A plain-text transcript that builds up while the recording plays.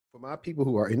For my people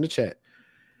who are in the chat,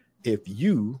 if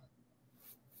you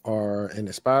are an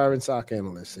aspiring SOC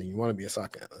analyst and you want to be a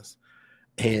SOC analyst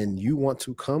and you want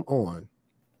to come on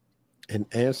and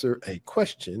answer a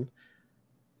question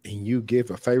and you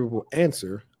give a favorable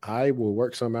answer, I will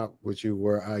work some out with you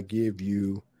where I give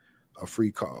you a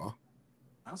free call.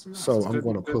 So I'm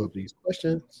going to pull up these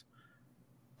questions,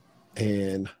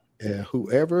 and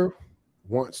whoever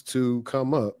wants to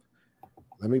come up,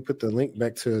 let me put the link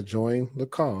back to join the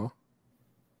call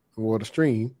or the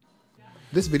stream.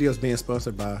 This video is being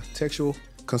sponsored by Textual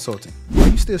Consulting. Are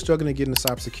you still struggling to get into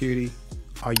cybersecurity?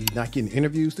 Are you not getting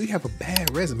interviews? Do you have a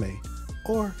bad resume?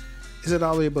 Or is it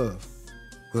all the above?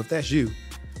 Well, if that's you,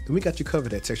 then we got you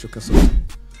covered at Textual Consulting.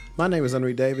 My name is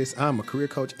Henri Davis. I'm a career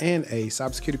coach and a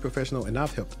cybersecurity professional, and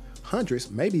I've helped hundreds,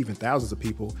 maybe even thousands of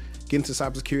people get into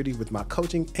cybersecurity with my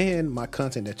coaching and my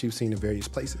content that you've seen in various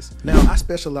places. Now, I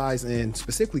specialize in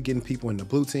specifically getting people in the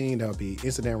blue team. That would be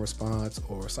incident response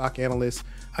or SOC analyst.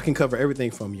 I can cover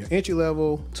everything from your entry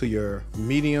level to your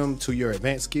medium to your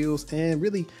advanced skills and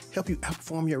really help you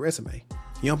outperform your resume.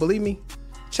 You don't believe me?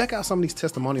 Check out some of these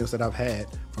testimonials that I've had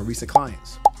from recent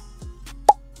clients.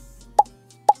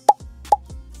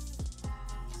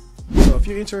 So if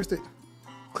you're interested,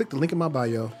 click the link in my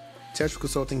bio,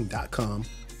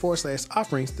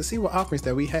 techtualconsulting.com/offerings to see what offerings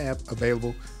that we have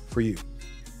available for you.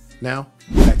 Now,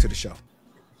 back to the show.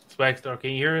 Swagstar, can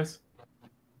you hear us?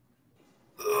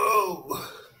 Oh,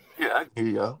 yeah, I can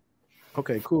hear y'all.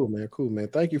 Okay, cool, man. Cool, man.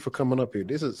 Thank you for coming up here.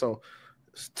 This is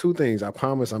it's two things. I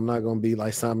promise I'm not going to be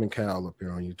like Simon Cowell up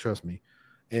here on you. Trust me.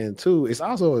 And two, it's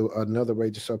also another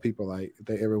way to show people like if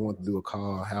they ever want to do a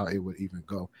call, how it would even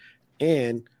go.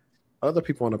 And other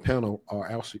people on the panel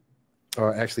are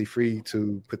actually free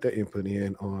to put their input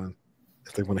in on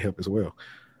if they want to help as well.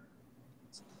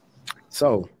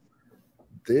 So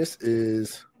this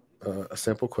is a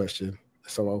simple question.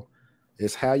 So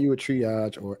it's how you would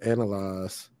triage or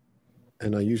analyze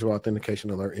an unusual authentication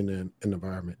alert in an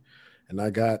environment. And I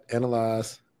got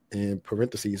analyze in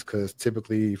parentheses because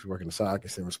typically if you work in the SOC,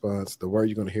 it's in response. The word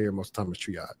you're going to hear most of the time is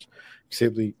triage.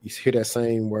 You hear that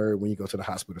same word when you go to the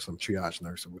hospital, some triage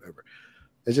nurse or whatever.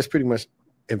 It's just pretty much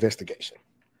investigation.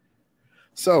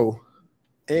 So,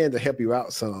 and to help you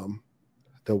out some,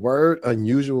 the word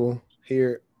unusual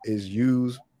here is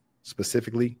used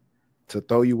specifically to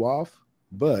throw you off,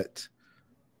 but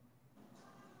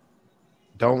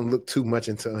don't look too much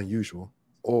into unusual,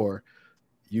 or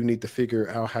you need to figure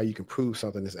out how you can prove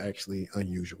something is actually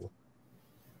unusual.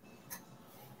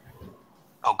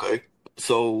 Okay,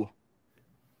 so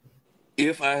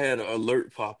if I had an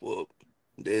alert pop up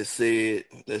that said,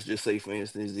 let's just say, for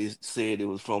instance, it said it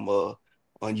was from a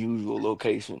unusual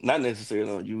location, not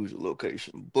necessarily an unusual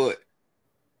location, but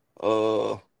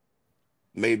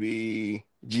maybe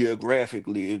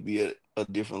geographically it'd be a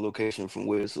different location from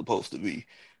where it's supposed to be,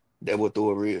 that would throw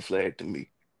a red flag to me.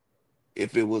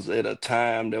 If it was at a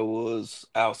time that was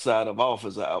outside of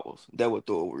office hours, that would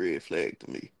throw a red flag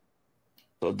to me.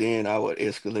 So then I would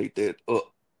escalate that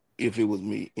up if it was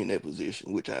me in that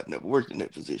position, which I've never worked in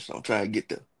that position. I'm trying to get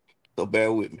there. So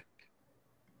bear with me.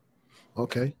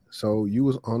 Okay, so you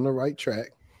was on the right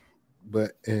track,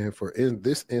 but in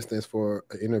this instance, for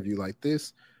an interview like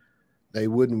this, they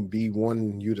wouldn't be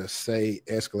wanting you to say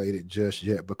escalate it just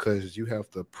yet because you have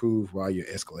to prove why you're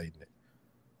escalating it.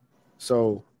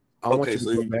 So I want you to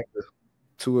go back to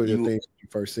two of the things you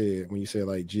first said when you said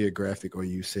like geographic or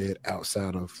you said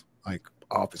outside of like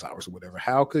office hours or whatever.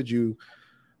 How could you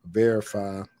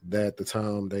verify that the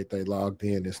time that they logged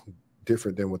in is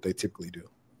different than what they typically do?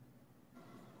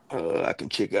 I can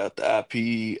check out the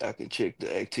IP. I can check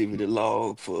the activity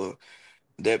log for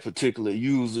that particular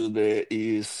user that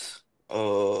is,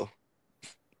 for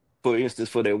instance,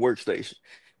 for their workstation.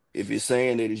 If it's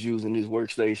saying that it's using this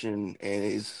workstation and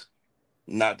it's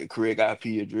not the correct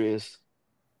IP address,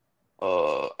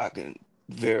 I can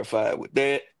verify it with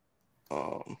that.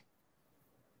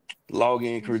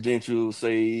 Login credentials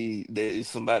say that it's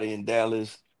somebody in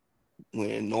Dallas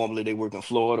when normally they work in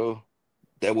Florida.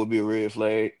 That would be a red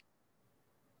flag.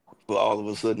 For all of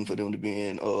a sudden for them to be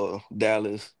in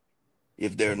Dallas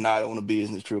if they're not on a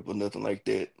business trip or nothing like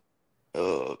that.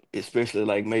 Especially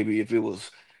like maybe if it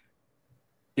was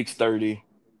 6:30,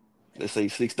 let's say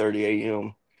 6:30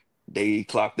 a.m., they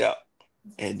clocked out.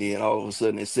 And then all of a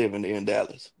sudden it's 7 they're in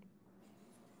Dallas.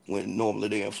 When normally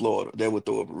they're in Florida, that would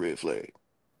throw up a red flag.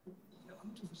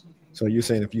 So you're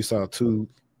saying if you saw two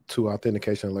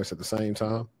authentication alerts at the same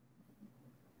time?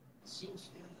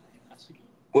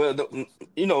 Well,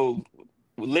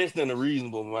 less than a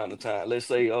reasonable amount of time. Let's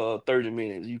say 30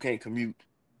 minutes. You can't commute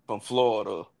from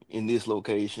Florida in this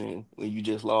location when you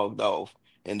just logged off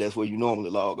and that's where you normally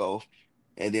log off.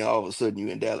 And then all of a sudden you're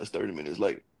in Dallas 30 minutes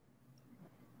later.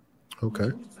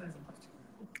 Okay.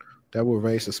 That will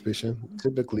raise suspicion.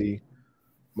 Typically,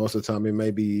 most of the time, it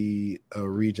may be a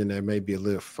region that may be a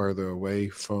little further away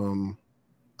from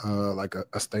like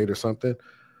a state or something.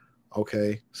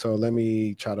 Okay. So let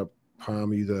me try to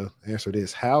prime you to answer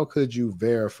this. How could you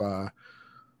verify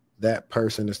that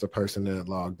person is the person that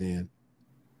logged in?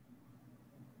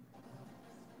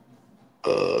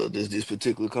 Does this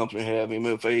particular company have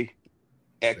MFA There you go.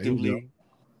 actively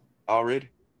already?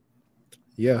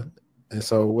 Yeah. And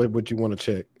so what would you want to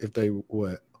check if they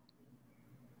what?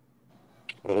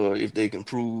 If they can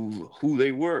prove who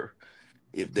they were,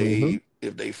 Mm-hmm.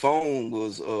 if they phone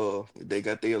was if they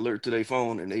got their alert to their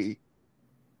phone and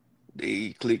they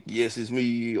click yes it's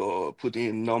me or put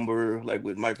in number like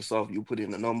with Microsoft you put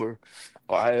in the number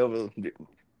or however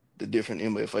the different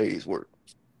MFAs work.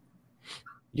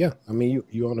 Yeah, I mean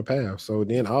you on the path. So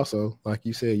then also, like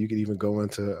you said, you could even go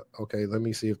into okay, let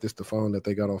me see if this the phone that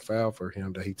they got on file for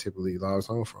him that he typically logs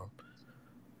on from.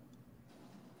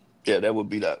 Yeah, that would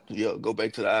be that. Yeah, go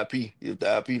back to the IP. If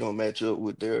the IP don't match up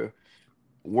with their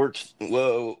works,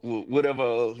 well, whatever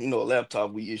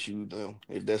laptop we issued them,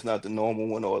 if that's not the normal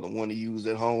one or the one to use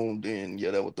at home, then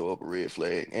yeah, that would throw up a red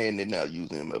flag, and they're not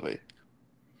using MFA.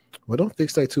 Well, don't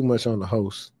fixate too much on the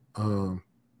host,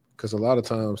 because a lot of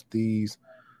times these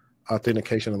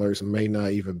authentication alerts may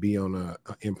not even be on a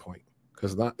endpoint,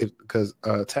 because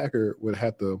attacker would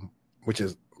have to, which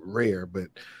is rare, but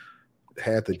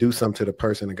had to do something to the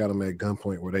person and got them at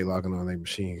gunpoint where they logging on their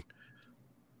machine.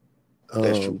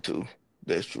 That's true Um, too.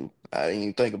 That's true. I didn't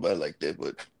even think about it like that,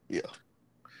 but yeah.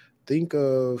 think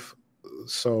of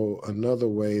another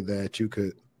way that you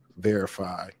could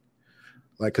verify,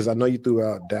 like, because I know you threw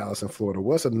out Dallas and Florida.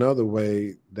 What's another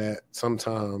way that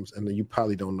sometimes, and you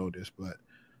probably don't know this, but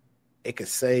it could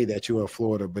say that you're in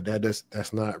Florida, but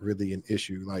that's not really an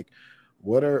issue. Like,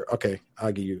 okay,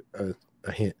 I'll give you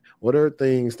a hint. What are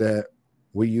things that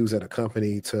we use at a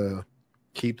company to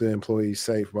keep the employees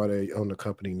safe while they on the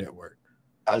company network?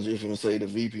 I was just gonna say the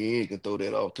VPN can throw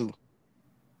that off too.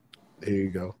 There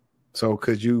you go. So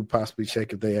could you possibly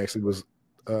check if they actually was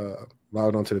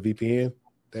logged onto the VPN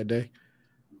that day?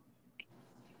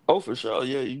 Oh, for sure.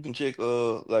 Yeah, you can check.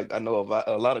 Like I know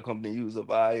a lot of companies use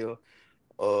Avaya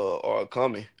or a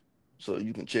Coming, so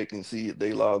you can check and see if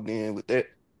they logged in with that.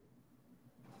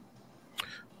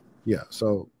 Yeah.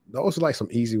 So those are like some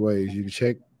easy ways you can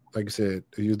check. Like I said,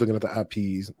 if you're looking at the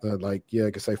IPs, like yeah,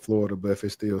 it could say Florida, but if it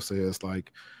still says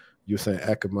like you're saying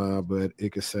Akamai, but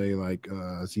it could say like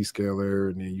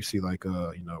Zscaler, and then you see like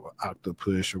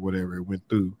Octopush or whatever it went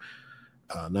through.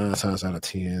 9 times out of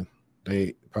 10,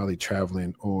 they probably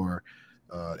traveling, or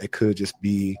it could just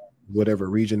be whatever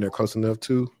region they're close enough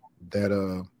to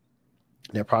that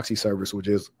proxy service will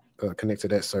just connect to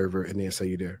that server and then say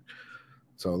you're there.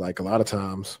 So like a lot of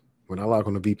times when I log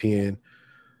on the VPN,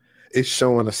 it's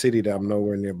showing a city that I'm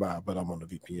nowhere nearby, but I'm on the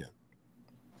VPN.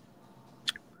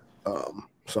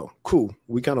 So cool.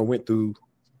 We kind of went through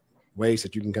ways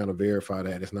that you can kind of verify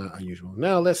that it's not unusual.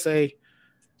 Now, let's say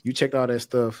you checked all that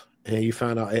stuff and you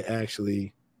found out it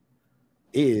actually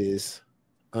is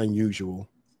unusual.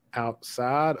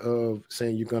 Outside of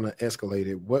saying you're going to escalate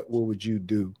it, what would you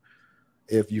do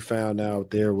if you found out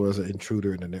there was an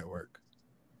intruder in the network?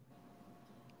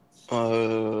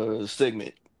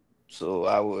 Segment. So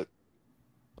I would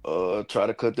try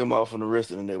to cut them off from the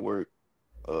rest of the network.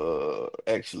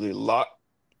 Actually lock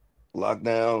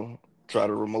down, try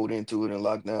to remote into it and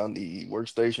lock down the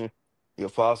workstation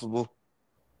if possible.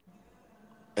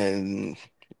 And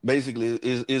basically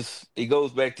it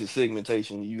goes back to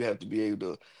segmentation. You have to be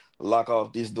able to lock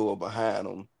off this door behind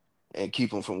them and keep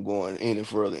them from going any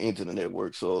further into the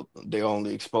network so they're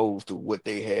only exposed to what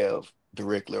they have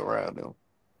directly around them.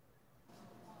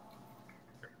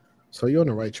 So you're on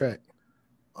the right track.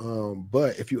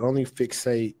 But if you only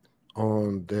fixate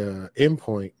on the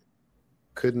endpoint,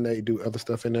 couldn't they do other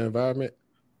stuff in the environment?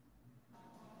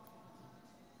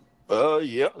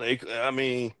 Yeah, I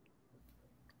mean,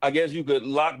 I guess you could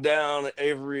lock down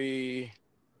their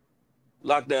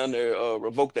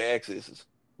revoke their accesses,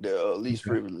 their least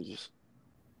Okay. privileges.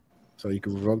 So you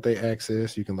can revoke their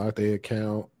access, you can lock their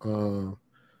account.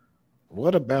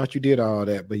 What about you did all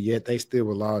that, but yet they still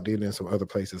were logged in some other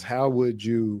places? How would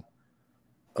you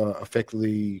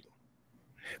effectively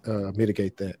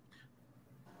mitigate that?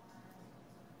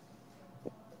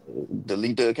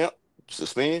 Delete the account,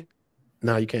 suspend.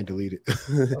 No, you can't delete it.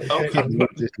 You Okay.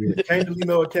 can't delete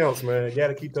no accounts, man. You got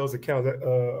to keep those accounts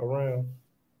around.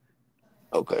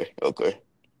 Okay. You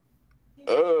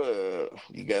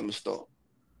got me stumped.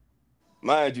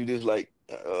 Mind you, this like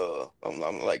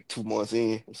I'm like 2 months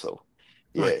in, so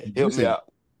Right. yeah, help me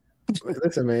out.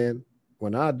 Listen, man,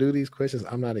 when I do these questions,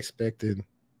 I'm not expecting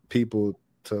people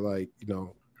to like,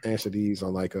 answer these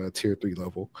on like a tier 3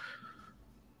 level.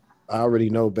 I already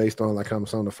know based on like how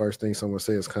some of the first things someone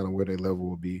says kind of where their level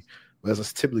will be. But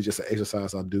it's typically just an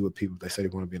exercise I do with people if they say they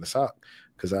want to be in the SOC,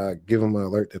 because I give them an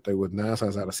alert that they would 9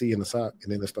 times out of see in the SOC,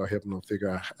 and then I start helping them figure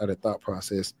out how their thought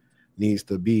process needs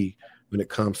to be when it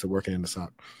comes to working in the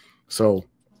SOC. So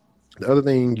the other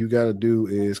thing you got to do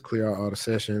is clear out all the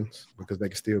sessions, because they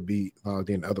can still be logged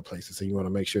in other places, and you want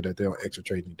to make sure that they don't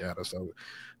exfiltrate any data. So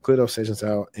clear those sessions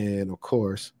out, and of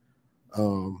course,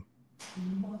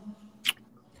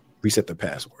 reset the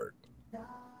password.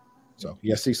 So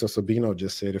yeah, see, so Sabino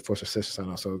just said it forces session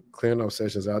sign out. So clearing those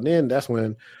sessions out, and then that's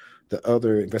when the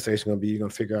other investigation going to be, you're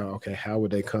going to figure out, okay, how would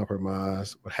they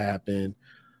compromise? What happened?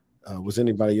 Was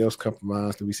anybody else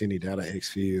compromised? Did we see any data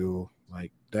exfil?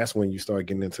 Like, that's when you start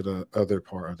getting into the other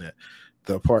part of that.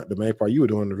 The main part you were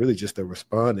doing really just the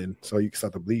responding, so you can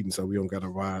stop the bleeding, so we don't got a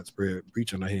widespread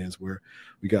breach on our hands where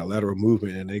we got lateral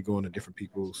movement and they go into different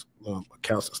people's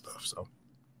accounts and stuff. So,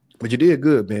 but you did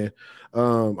good, man.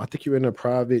 I think you're in a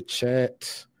private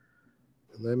chat.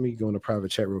 Let me go in a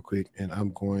private chat real quick, and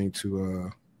I'm going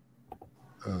to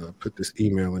put this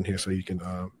email in here so you can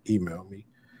email me.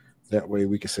 That way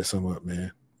we can set some up,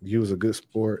 man. You was a good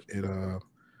sport, and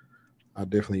I'll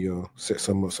definitely set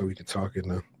some up so we can talk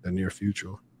in the near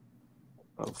future.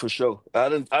 For sure. I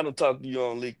done talked to you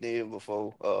on LinkedIn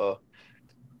before,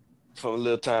 from a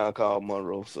little town called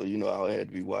Monroe, so I had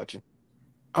to be watching.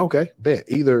 Okay, bet.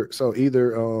 Either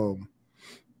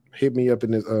hit me up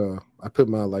in this. I put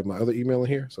my other email in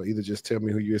here, so either just tell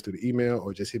me who you is through the email,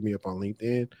 or just hit me up on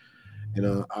LinkedIn,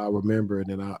 and I'll remember, and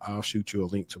then I'll shoot you a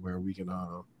link to where we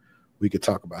could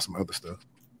talk about some other stuff.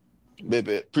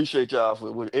 Baby, appreciate y'all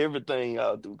for with everything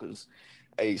y'all do, because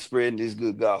spreading this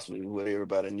good gospel is what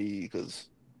everybody needs, because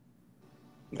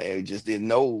man, we just didn't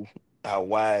know how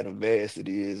wide and vast it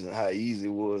is and how easy it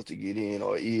was to get in,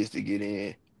 or is to get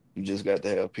in. You just got to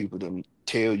have people to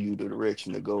tell you the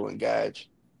direction to go and guide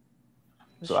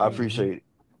you. So I appreciate it.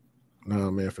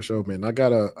 No, man, for sure, man. I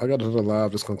got another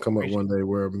live that's gonna come up one day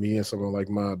where me and someone like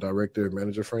my director and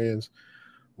manager friends,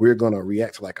 we're gonna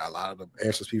react to like a lot of the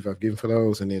answers people have given for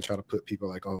those, and then try to put people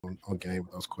like on game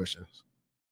with those questions.